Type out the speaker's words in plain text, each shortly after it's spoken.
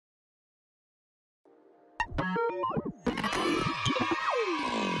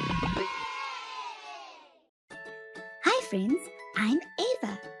Hi friends, I'm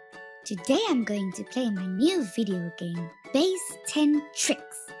Ava. Today I'm going to play my new video game, Base 10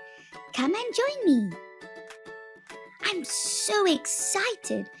 Tricks. Come and join me. I'm so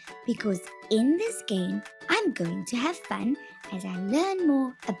excited because in this game I'm going to have fun as I learn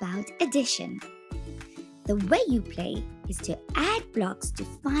more about addition. The way you play is to add blocks to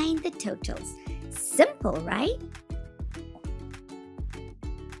find the totals. Simple, right?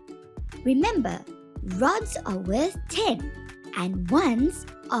 Remember, rods are worth 10 and ones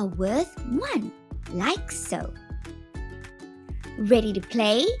are worth 1, like so. Ready to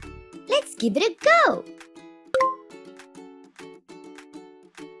play? Let's give it a go!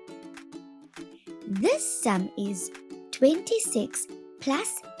 This sum is 26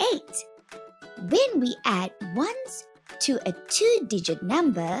 plus 8. When we add ones to a 2-digit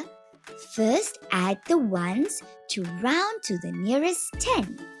number, first add the ones to round to the nearest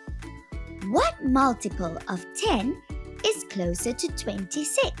 10. What multiple of 10 is closer to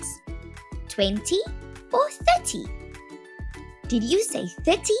 26? 20 or 30? Did you say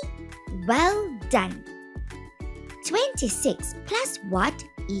 30? Well done! 26 plus what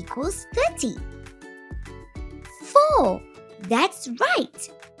equals 30? 4. That's right!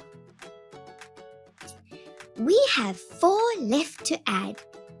 We have 4 left to add.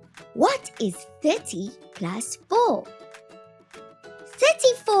 What is 30 plus 4?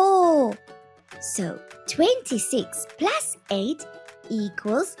 34! So 26 plus 8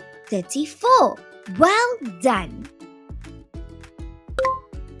 equals 34. Well done!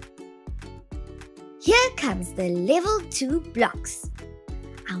 Here comes the level 2 blocks.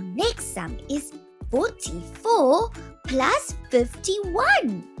 Our next sum is 44 plus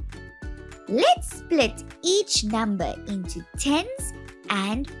 51. Let's split each number into tens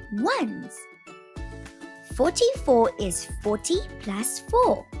and ones. 44 is 40 plus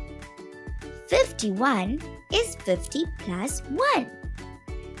 4. 51 is 50 plus 1.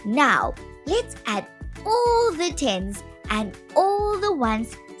 Now, let's add all the tens and all the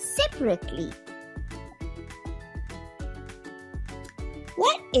ones separately.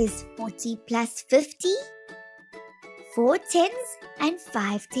 What is 40 plus 50? 4 tens and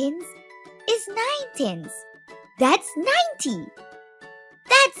 5 tens is 9 tens. That's 90.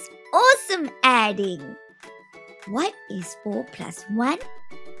 That's awesome adding. What is 4 plus 1?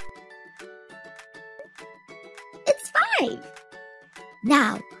 It's 5.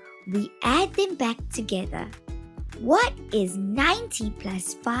 Now, we add them back together. What is 90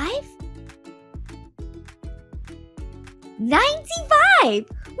 plus 5? 95!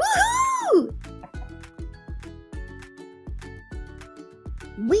 Woohoo!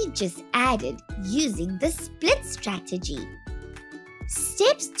 We just added using the split strategy.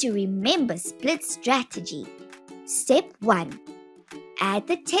 Steps to remember split strategy. Step 1. Add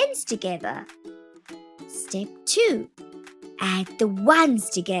the tens together. Step 2. Add the ones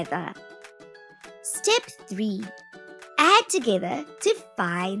together. Step 3. Add together to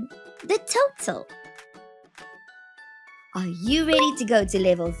find the total. Are you ready to go to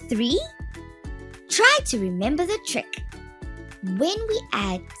level 3? Try to remember the trick. When we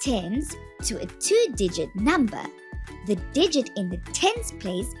add tens to a 2-digit number, the digit in the tens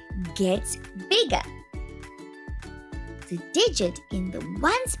place gets bigger. The digit in the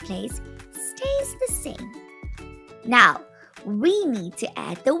ones place stays the same. Now, we need to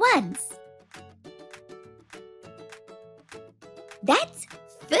add the ones. That's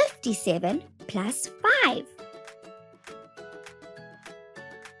 57 plus 5.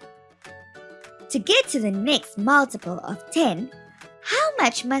 To get to the next multiple of 10, how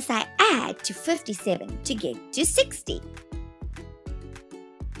much must I add to 57 to get to 60?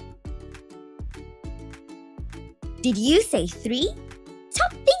 Did you say 3?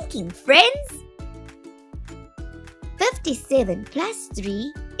 Stop thinking, friends! 57 plus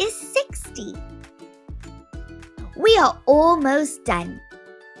 3 is 60. We are almost done.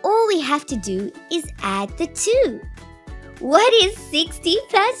 All we have to do is add the 2. What is 60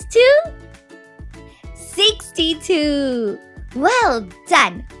 plus 2? 62! Well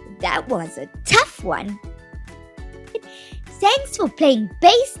done! That was a tough one. Thanks for playing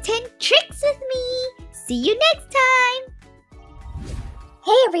Base 10 Tricks with me. See you next time.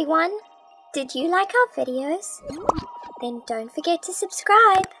 Hey everyone! Did you like our videos? Then don't forget to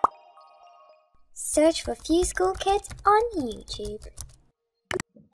subscribe. Search for FuseSchool Kids on YouTube.